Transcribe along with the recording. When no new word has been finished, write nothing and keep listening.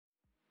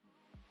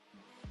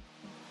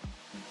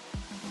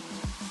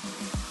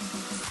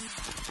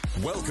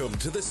Welcome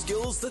to the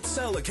Skills That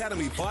Sell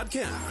Academy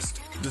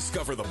podcast.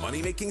 Discover the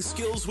money-making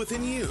skills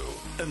within you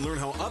and learn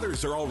how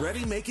others are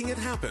already making it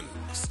happen,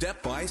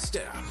 step by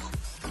step.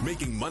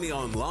 Making money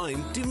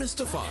online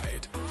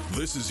demystified.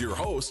 This is your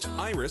host,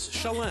 Iris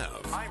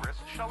Shalev.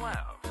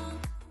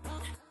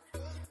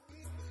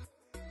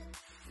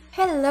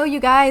 Hello, you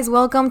guys.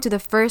 Welcome to the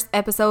first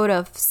episode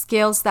of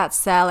Skills That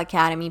Sell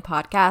Academy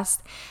podcast.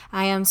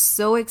 I am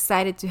so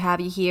excited to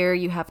have you here.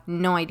 You have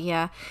no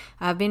idea.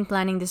 I've been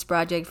planning this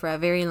project for a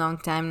very long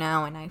time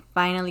now, and I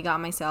finally got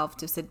myself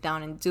to sit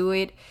down and do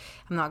it.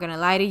 I'm not going to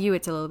lie to you.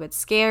 It's a little bit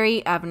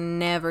scary. I've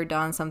never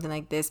done something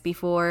like this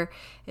before.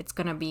 It's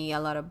going to be a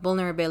lot of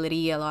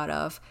vulnerability, a lot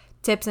of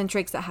tips and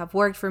tricks that have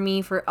worked for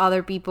me, for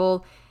other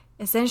people.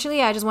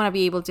 Essentially, I just want to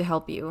be able to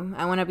help you.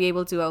 I want to be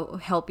able to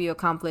help you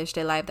accomplish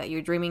the life that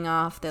you're dreaming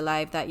of, the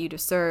life that you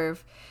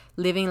deserve.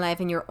 Living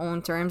life in your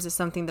own terms is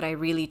something that I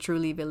really,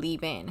 truly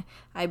believe in.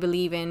 I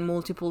believe in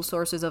multiple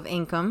sources of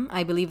income.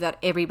 I believe that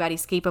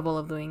everybody's capable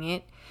of doing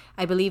it.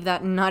 I believe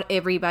that not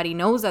everybody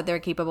knows that they're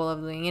capable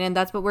of doing it, and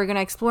that's what we're going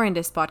to explore in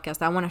this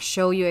podcast. I want to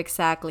show you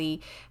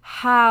exactly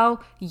how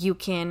you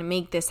can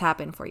make this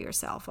happen for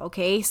yourself,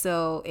 okay?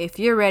 So if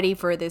you're ready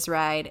for this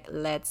ride,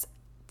 let's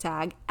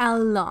tag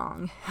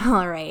along.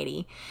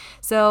 Alrighty.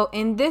 So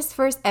in this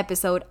first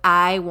episode,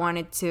 I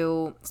wanted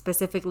to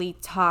specifically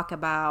talk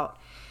about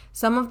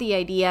some of the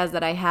ideas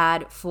that I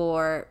had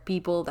for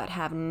people that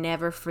have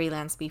never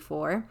freelanced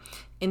before.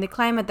 In the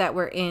climate that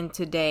we're in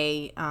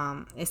today,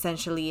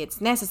 essentially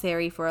it's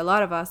necessary for a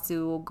lot of us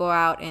to go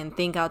out and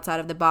think outside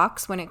of the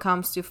box when it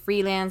comes to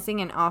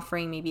freelancing and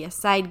offering maybe a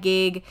side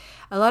gig.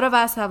 A lot of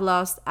us have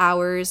lost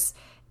hours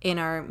in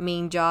our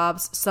main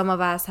jobs. Some of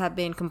us have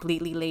been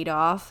completely laid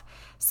off.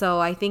 So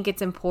I think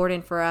it's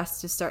important for us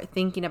to start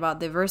thinking about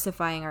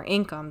diversifying our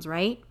incomes,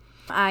 right?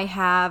 I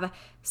have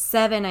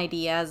 7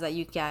 ideas that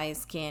you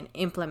guys can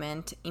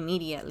implement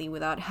immediately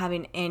without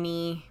having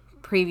any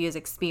previous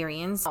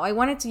experience. I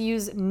wanted to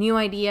use new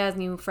ideas,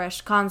 new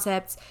fresh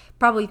concepts,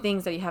 probably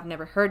things that you have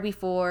never heard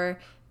before,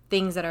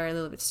 things that are a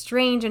little bit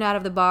strange and out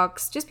of the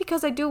box, just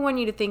because I do want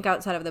you to think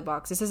outside of the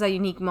box. This is a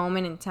unique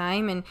moment in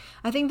time, and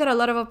I think that a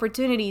lot of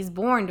opportunity is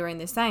born during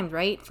this time,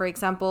 right? For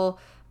example,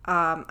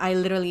 I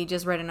literally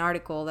just read an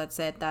article that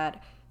said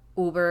that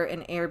Uber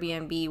and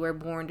Airbnb were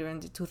born during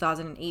the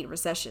 2008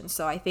 recession.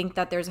 So I think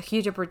that there's a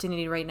huge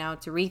opportunity right now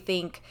to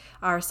rethink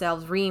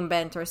ourselves,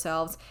 reinvent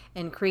ourselves,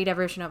 and create a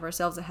version of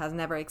ourselves that has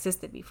never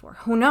existed before.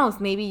 Who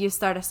knows? Maybe you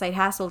start a side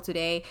hustle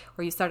today,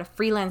 or you start a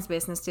freelance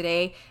business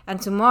today,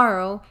 and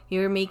tomorrow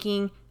you're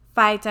making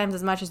 5 times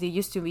as much as you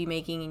used to be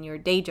making in your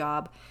day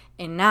job.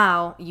 And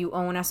now you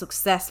own a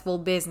successful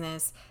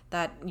business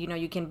that,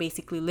 you can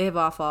basically live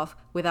off of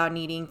without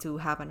needing to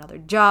have another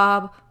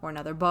job or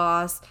another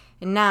boss.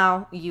 And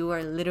now you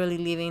are literally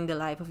living the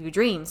life of your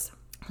dreams.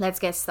 Let's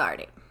get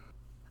started.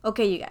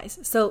 Okay, you guys.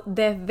 So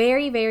the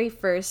very, very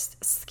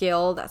first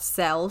skill that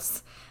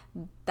sells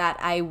that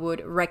I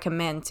would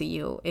recommend to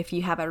you if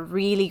you have a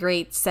really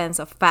great sense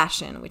of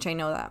fashion, which I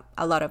know that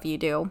a lot of you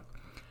do,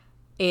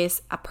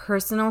 is a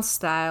personal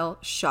style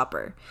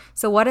shopper.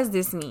 So what does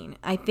this mean?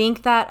 I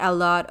think that a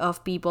lot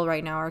of people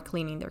right now are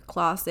cleaning their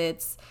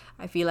closets.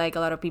 I feel like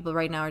a lot of people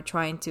right now are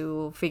trying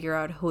to figure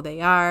out who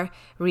they are,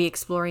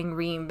 re-exploring,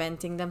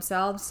 reinventing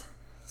themselves.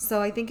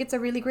 So I think it's a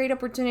really great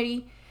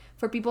opportunity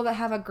for people that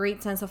have a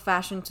great sense of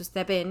fashion to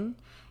step in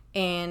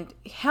and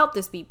help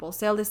these people,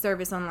 sell this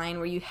service online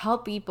where you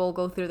help people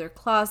go through their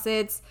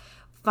closets,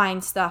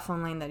 find stuff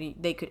online that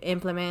they could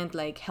implement,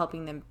 like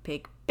helping them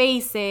pick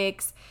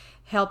basics,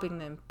 helping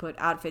them put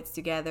outfits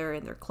together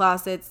in their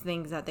closets,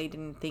 things that they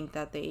didn't think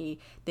that they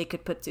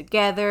could put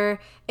together.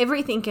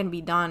 Everything can be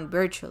done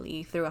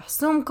virtually through a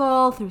Zoom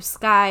call, through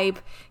Skype,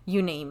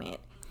 you name it.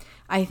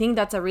 I think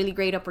that's a really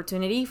great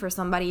opportunity for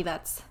somebody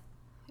that's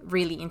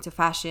really into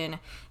fashion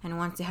and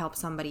wants to help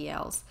somebody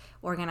else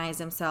organize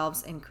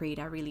themselves and create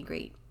a really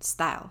great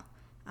style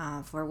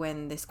for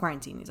when this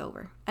quarantine is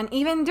over. And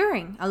even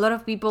during, a lot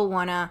of people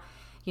want to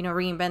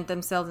reinvent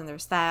themselves in their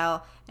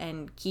style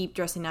and keep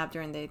dressing up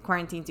during the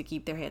quarantine to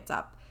keep their heads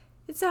up.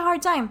 It's a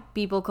hard time.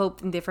 People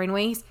cope in different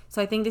ways.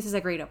 So I think this is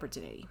a great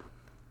opportunity.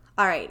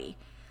 Alrighty,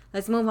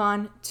 let's move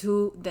on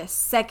to the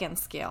second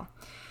skill.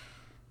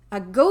 A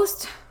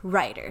ghost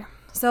writer.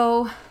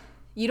 So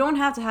you don't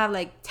have to have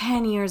like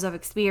 10 years of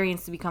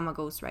experience to become a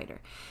ghost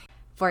writer.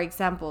 For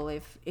example,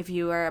 if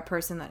you are a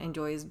person that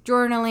enjoys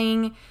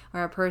journaling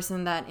or a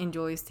person that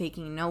enjoys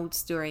taking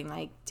notes during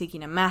like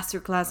taking a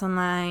masterclass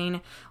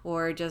online,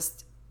 or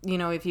just,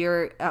 if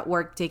you're at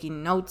work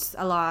taking notes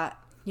a lot,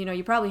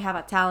 you probably have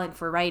a talent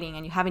for writing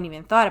and you haven't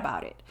even thought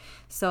about it.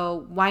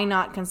 So why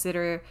not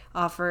consider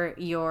offer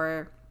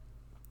your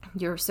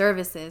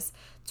services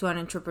to an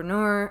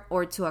entrepreneur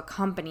or to a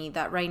company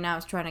that right now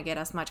is trying to get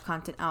as much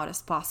content out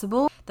as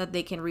possible that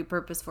they can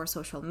repurpose for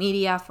social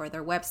media, for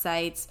their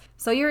websites.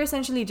 So you're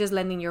essentially just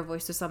lending your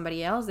voice to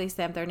somebody else. They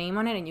stamp their name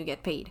on it and you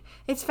get paid.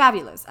 It's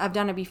fabulous. I've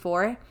done it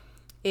before.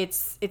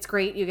 It's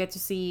great. You get to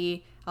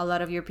see a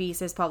lot of your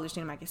pieces published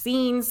in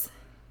magazines.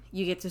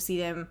 You get to see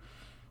them,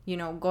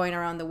 going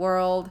around the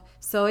world.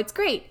 So it's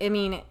great. I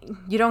mean,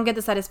 you don't get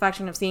the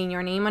satisfaction of seeing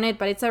your name on it,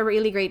 but it's a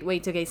really great way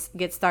to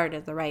get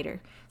started as a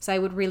writer. So I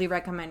would really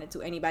recommend it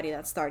to anybody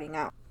that's starting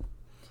out.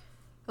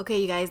 Okay,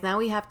 you guys, now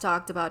we have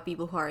talked about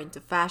people who are into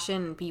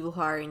fashion and people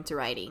who are into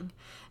writing.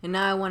 And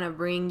now I want to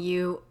bring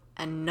you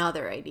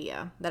another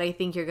idea that I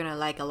think you're going to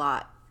like a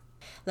lot.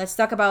 Let's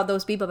talk about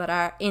those people that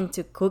are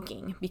into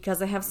cooking,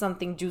 because I have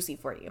something juicy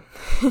for you.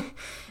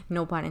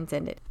 No pun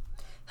intended.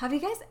 Have you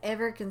guys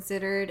ever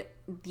considered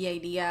the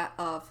idea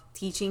of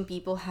teaching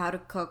people how to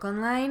cook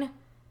online?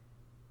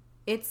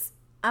 It's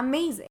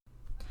amazing.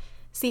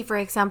 See, for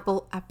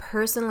example, a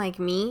person like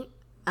me,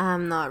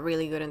 I'm not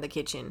really good in the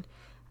kitchen.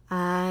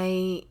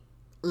 I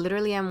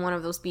literally am one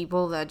of those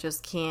people that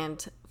just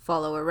can't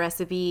follow a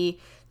recipe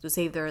to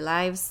save their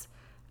lives.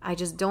 I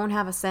just don't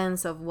have a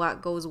sense of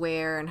what goes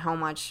where and how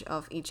much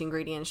of each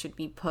ingredient should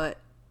be put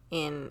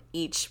in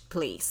each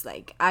place.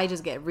 Like, I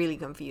just get really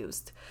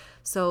confused.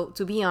 So,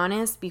 to be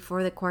honest,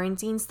 before the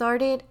quarantine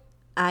started,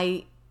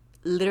 I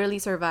literally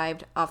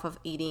survived off of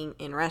eating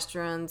in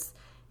restaurants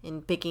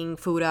and picking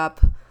food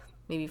up,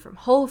 maybe from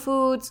Whole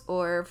Foods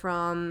or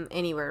from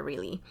anywhere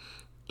really.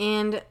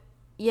 And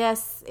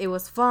yes, it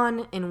was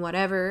fun and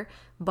whatever,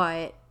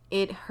 but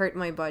it hurt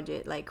my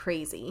budget like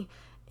crazy.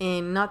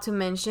 And not to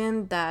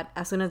mention that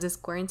as soon as this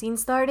quarantine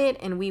started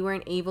and we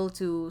weren't able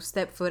to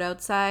step foot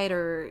outside,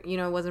 or,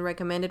 it wasn't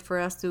recommended for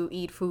us to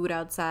eat food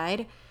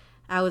outside,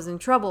 I was in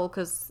trouble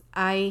because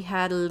I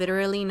had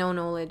literally no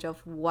knowledge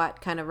of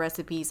what kind of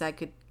recipes I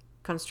could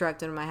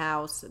construct in my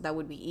house that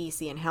would be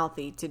easy and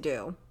healthy to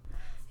do.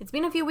 It's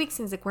been a few weeks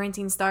since the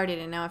quarantine started,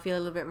 and now I feel a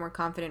little bit more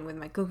confident with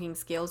my cooking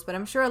skills, but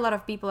I'm sure a lot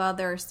of people out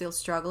there are still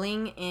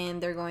struggling,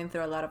 and they're going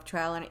through a lot of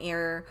trial and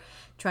error,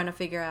 trying to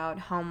figure out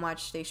how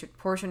much they should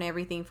portion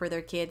everything for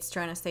their kids,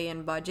 trying to stay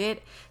in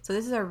budget. So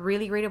this is a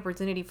really great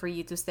opportunity for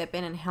you to step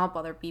in and help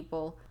other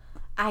people.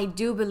 I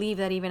do believe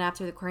that even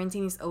after the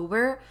quarantine is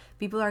over,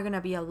 people are going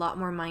to be a lot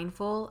more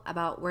mindful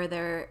about where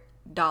their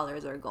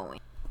dollars are going.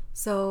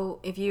 So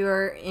if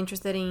you're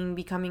interested in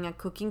becoming a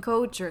cooking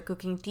coach or a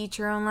cooking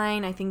teacher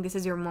online, I think this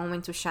is your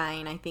moment to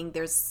shine. I think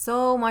there's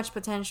so much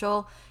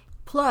potential.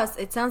 Plus,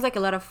 it sounds like a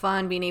lot of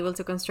fun being able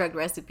to construct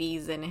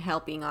recipes and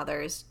helping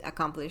others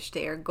accomplish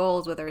their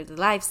goals, whether it's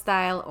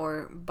lifestyle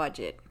or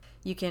budget.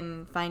 You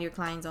can find your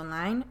clients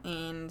online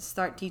and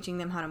start teaching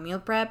them how to meal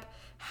prep,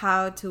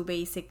 how to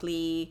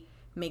basically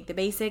make the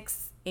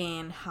basics,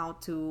 and how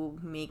to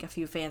make a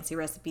few fancy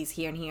recipes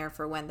here and here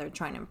for when they're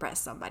trying to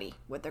impress somebody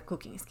with their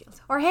cooking skills.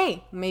 Or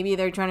hey, maybe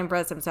they're trying to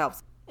impress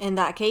themselves. In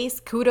that case,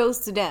 kudos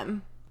to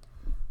them.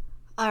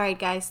 Alright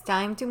guys,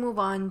 time to move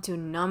on to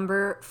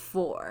number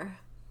 4.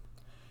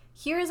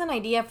 Here's an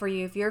idea for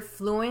you if you're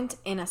fluent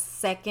in a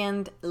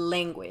second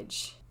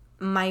language.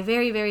 My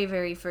very, very,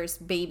 very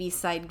first baby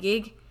side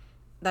gig,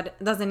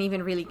 that doesn't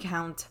even really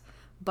count,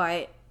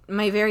 but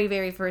my very,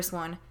 very first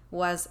one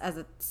was as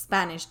a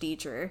Spanish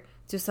teacher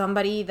to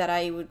somebody that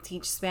I would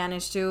teach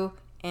Spanish to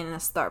in a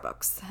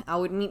Starbucks. I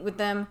would meet with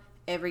them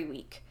every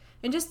week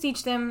and just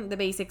teach them the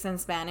basics in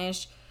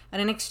Spanish.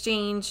 And in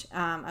exchange,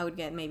 I would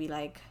get maybe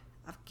like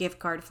a gift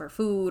card for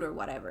food or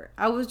whatever.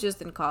 I was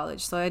just in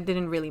college, so it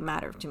didn't really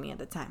matter to me at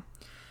the time.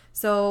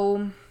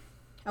 So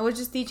I was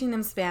just teaching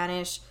them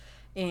Spanish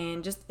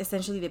and just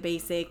essentially the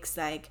basics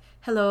like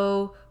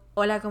hello,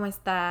 hola, ¿cómo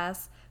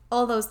estás?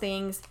 All those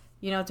things.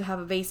 To have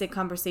a basic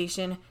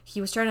conversation.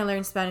 He was trying to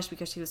learn Spanish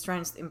because he was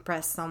trying to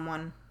impress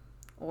someone,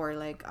 or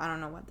like, I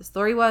don't know what the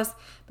story was,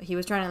 but he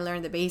was trying to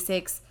learn the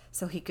basics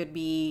so he could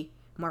be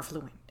more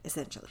fluent,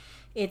 essentially.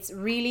 It's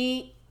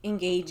really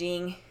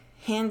engaging,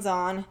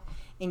 hands-on,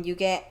 and you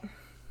get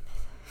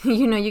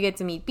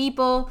to meet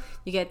people,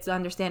 you get to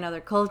understand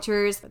other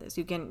cultures.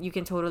 You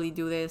can totally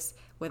do this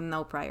with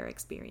no prior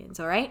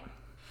experience, all right?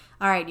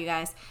 All right, you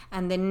guys.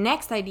 And the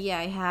next idea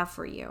I have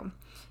for you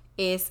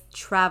is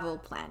travel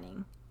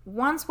planning.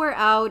 Once we're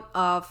out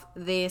of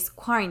this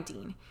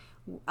quarantine,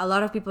 a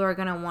lot of people are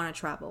going to want to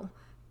travel.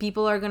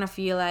 People are going to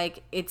feel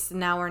like it's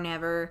now or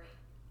never.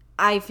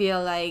 I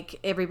feel like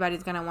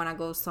everybody's going to want to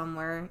go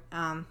somewhere.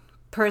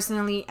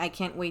 Personally, I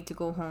can't wait to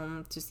go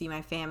home to see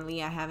my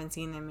family. I haven't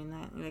seen them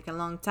in a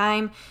long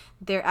time.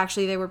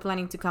 They were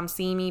planning to come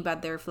see me,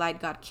 but their flight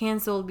got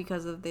canceled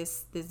because of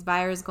this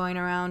virus going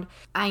around.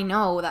 I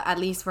know that at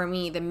least for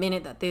me, the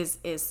minute that this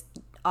is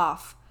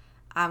off,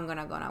 I'm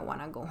gonna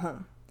want to go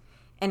home.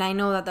 And I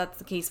know that that's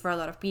the case for a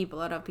lot of people.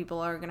 A lot of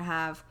people are going to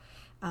have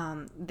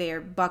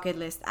their bucket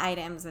list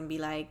items and be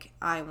like,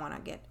 I want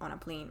to get on a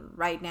plane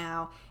right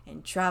now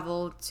and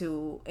travel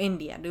to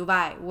India,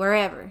 Dubai,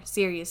 wherever.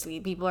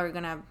 Seriously, people are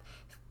going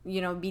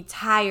to, be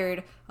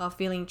tired of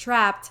feeling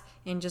trapped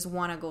and just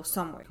want to go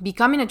somewhere.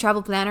 Becoming a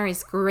travel planner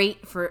is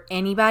great for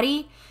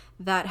anybody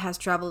that has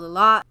traveled a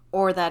lot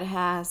or that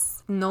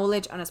has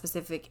knowledge on a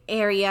specific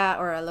area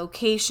or a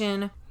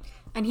location.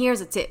 And here's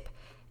a tip.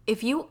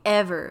 If you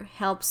ever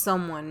help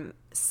someone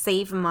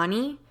save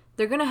money,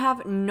 they're going to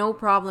have no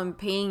problem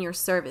paying your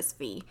service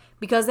fee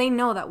because they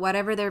know that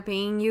whatever they're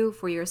paying you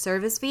for your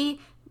service fee,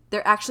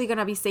 they're actually going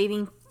to be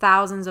saving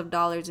thousands of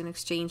dollars in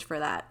exchange for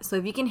that. So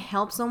if you can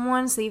help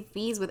someone save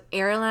fees with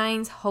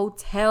airlines,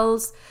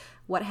 hotels,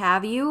 what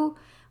have you,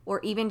 or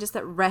even just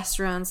at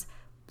restaurants,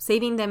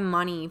 saving them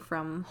money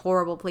from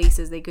horrible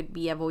places they could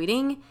be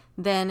avoiding,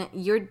 then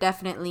you're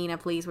definitely in a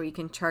place where you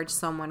can charge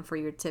someone for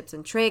your tips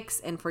and tricks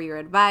and for your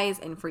advice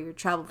and for your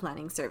travel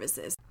planning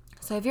services.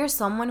 So if you're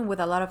someone with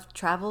a lot of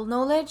travel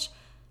knowledge,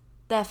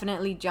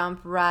 definitely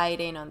jump right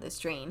in on this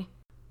train.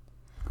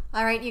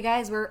 All right, you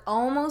guys, we're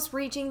almost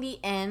reaching the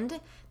end.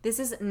 This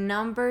is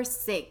number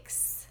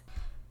 6.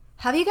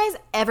 Have you guys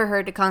ever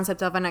heard the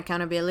concept of an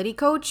accountability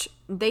coach?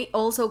 They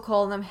also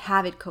call them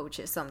habit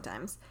coaches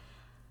sometimes.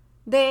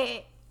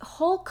 The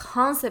whole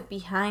concept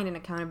behind an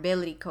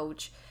accountability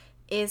coach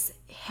is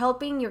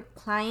helping your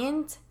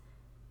client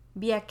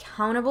be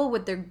accountable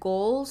with their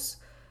goals,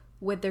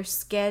 with their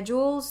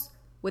schedules,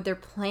 with their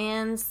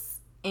plans,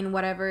 and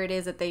whatever it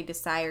is that they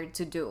desire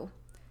to do.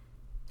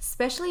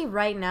 Especially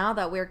right now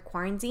that we're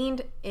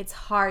quarantined, it's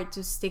hard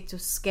to stick to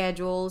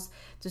schedules,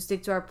 to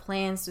stick to our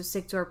plans, to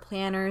stick to our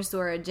planners, to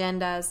our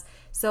agendas.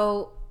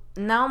 So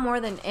now more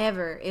than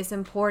ever, it's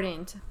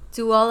important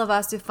to all of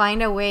us to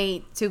find a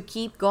way to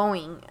keep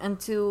going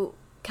and to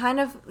kind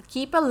of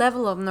keep a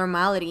level of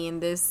normality in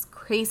this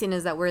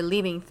craziness that we're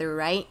living through,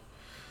 right?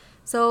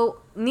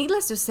 So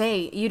needless to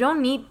say, you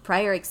don't need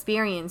prior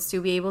experience to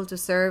be able to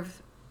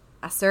serve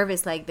a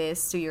service like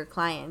this to your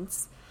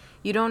clients.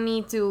 You don't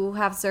need to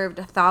have served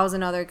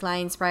 1,000 other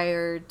clients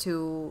prior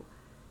to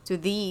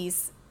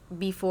these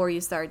before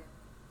you start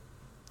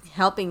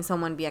helping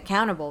someone be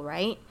accountable,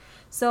 right?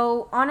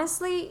 So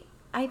honestly,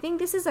 I think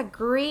this is a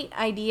great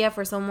idea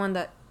for someone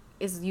that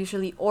is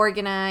usually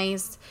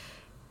organized,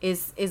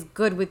 is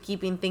good with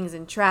keeping things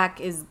in track,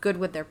 is good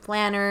with their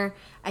planner.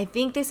 I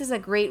think this is a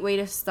great way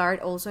to start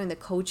also in the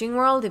coaching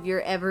world if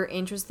you're ever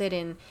interested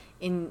in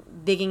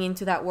digging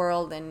into that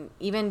world and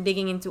even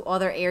digging into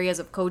other areas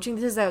of coaching.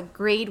 This is a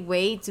great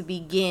way to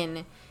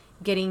begin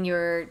getting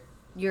your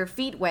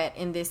feet wet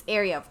in this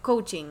area of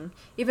coaching.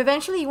 If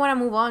eventually you want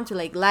to move on to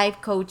like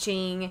life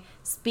coaching,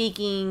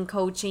 speaking,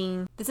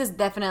 coaching, this is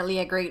definitely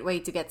a great way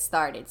to get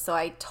started. So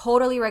I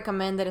totally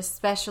recommend it,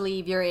 especially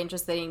if you're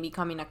interested in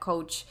becoming a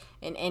coach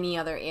in any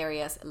other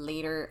areas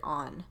later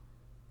on.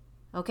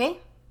 Okay?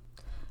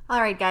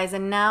 All right, guys,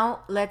 and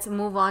now let's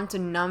move on to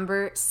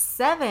number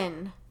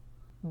 7.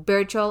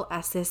 Virtual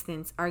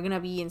assistants are going to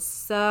be in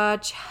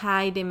such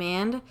high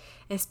demand,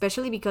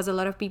 especially because a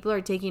lot of people are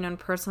taking on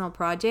personal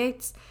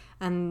projects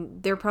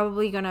and they're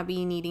probably going to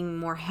be needing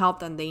more help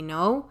than they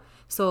know.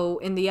 So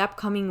in the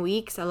upcoming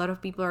weeks, a lot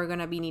of people are going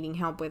to be needing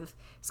help with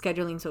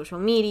scheduling social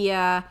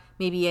media,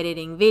 maybe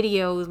editing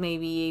videos,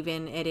 maybe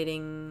even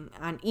editing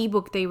an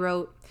ebook they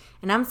wrote.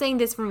 And I'm saying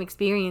this from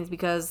experience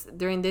because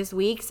during these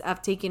weeks,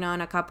 I've taken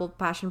on a couple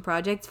passion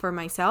projects for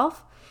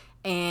myself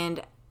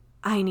and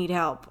I need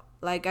help.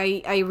 Like,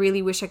 I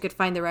really wish I could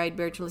find the right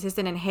virtual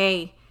assistant. And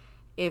hey,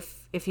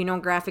 if you know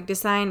graphic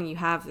design and you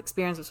have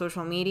experience with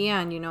social media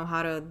and you know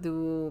how to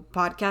do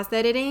podcast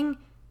editing,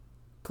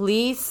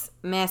 please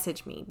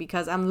message me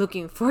because I'm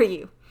looking for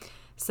you.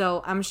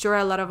 So I'm sure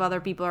a lot of other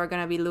people are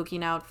going to be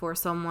looking out for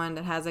someone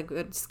that has a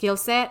good skill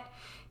set.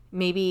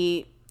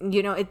 Maybe,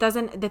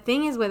 the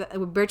thing is with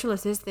virtual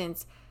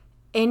assistants,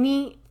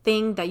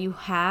 anything that you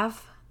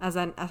have as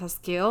a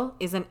skill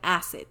is an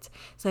asset.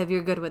 So if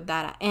you're good with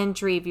data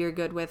entry, if you're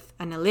good with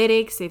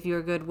analytics, if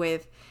you're good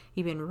with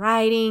even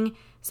writing,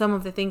 some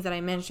of the things that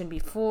I mentioned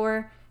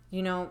before,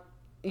 you're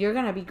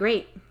going to be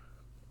great.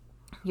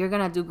 You're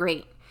going to do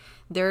great.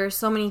 There are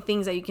so many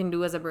things that you can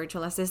do as a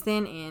virtual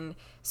assistant and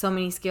so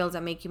many skills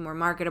that make you more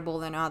marketable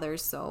than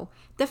others. So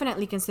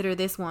definitely consider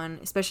this one,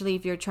 especially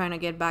if you're trying to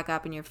get back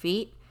up on your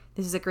feet.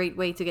 This is a great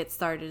way to get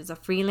started as a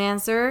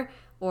freelancer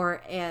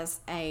or as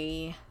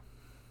a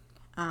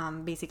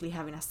basically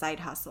having a side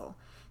hustle.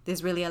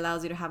 This really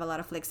allows you to have a lot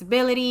of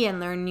flexibility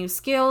and learn new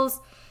skills,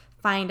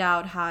 find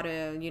out how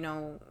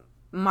to,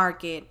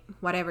 market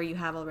whatever you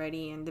have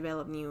already and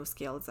develop new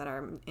skills that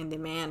are in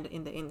demand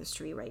in the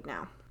industry right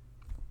now.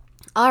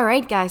 All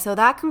right, guys, so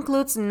that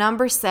concludes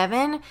number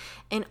 7.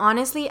 And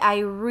honestly, I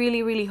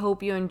really, really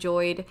hope you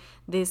enjoyed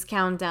this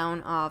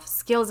countdown of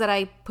skills that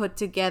I put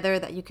together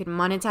that you could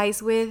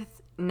monetize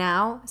with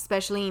now,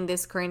 especially in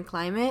this current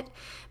climate.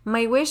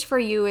 My wish for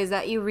you is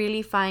that you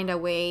really find a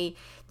way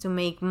to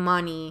make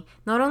money,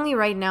 not only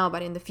right now,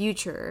 but in the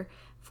future,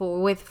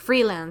 with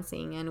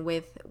freelancing and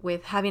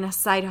with having a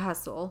side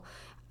hustle.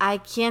 I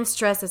can't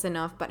stress this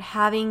enough, but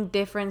having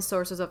different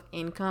sources of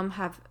income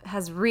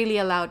has really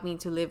allowed me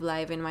to live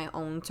life in my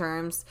own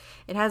terms.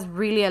 It has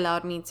really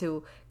allowed me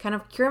to kind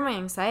of cure my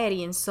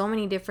anxiety in so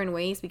many different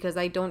ways because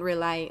I don't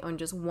rely on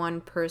just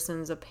one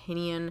person's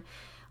opinion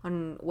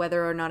on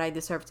whether or not I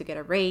deserve to get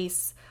a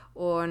raise,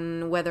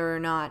 on whether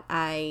or not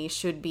I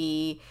should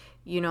be,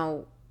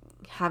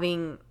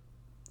 having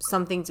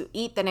something to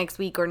eat the next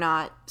week or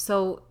not.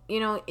 So,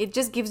 it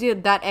just gives you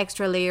that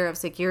extra layer of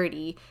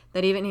security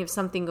that even if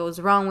something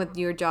goes wrong with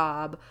your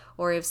job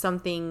or if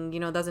something,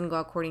 doesn't go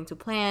according to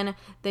plan,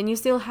 then you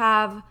still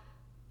have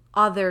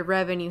other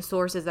revenue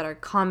sources that are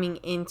coming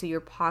into your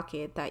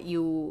pocket that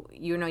you're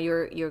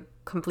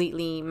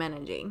completely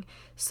managing.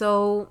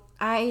 So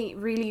I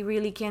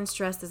really can't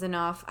stress this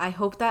enough. I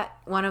hope that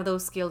one of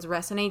those skills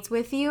resonates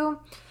with you.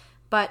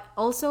 But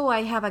also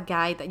I have a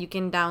guide that you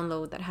can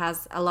download that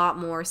has a lot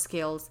more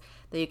skills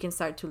that you can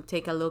start to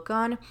take a look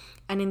on.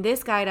 And in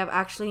this guide, I've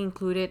actually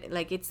included,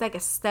 it's like a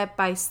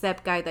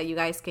step-by-step guide that you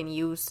guys can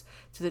use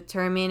to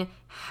determine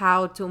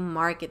how to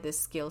market the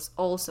skills,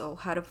 also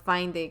how to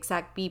find the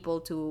exact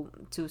people to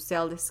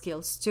sell the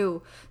skills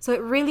to. So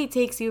it really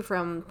takes you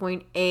from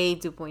point A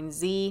to point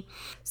Z.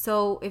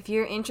 So if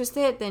you're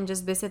interested, then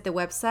just visit the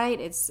website.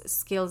 It's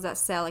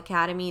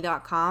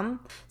skills.sellacademy.com.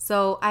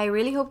 So I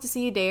really hope to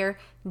see you there.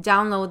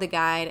 Download the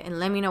guide and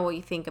let me know what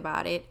you think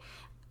about it.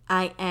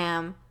 I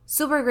am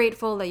super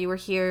grateful that you were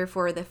here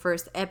for the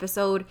first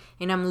episode,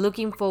 and I'm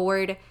looking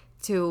forward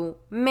to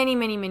many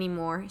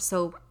more.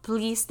 So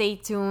please stay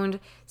tuned.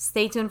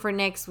 Stay tuned for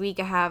next week.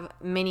 I have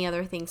many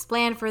other things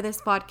planned for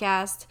this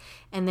podcast.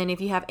 And then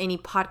if you have any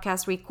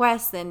podcast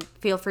requests, then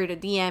feel free to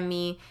DM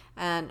me.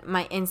 And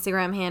my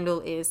Instagram handle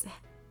is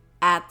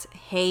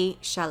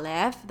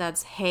 @HeyShalev.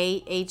 That's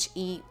Hey,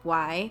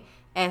 HeyShalev.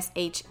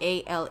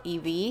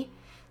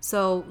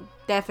 So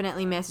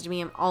definitely message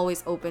me. I'm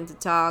always open to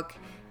talk.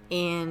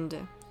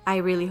 And I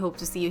really hope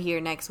to see you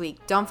here next week.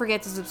 Don't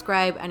forget to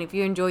subscribe. And if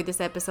you enjoyed this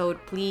episode,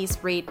 please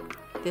rate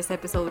this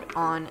episode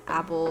on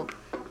Apple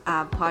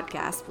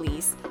Podcasts,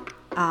 please.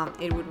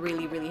 It would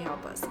really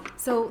help us.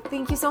 So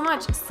thank you so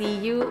much. See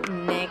you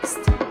next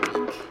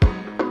week.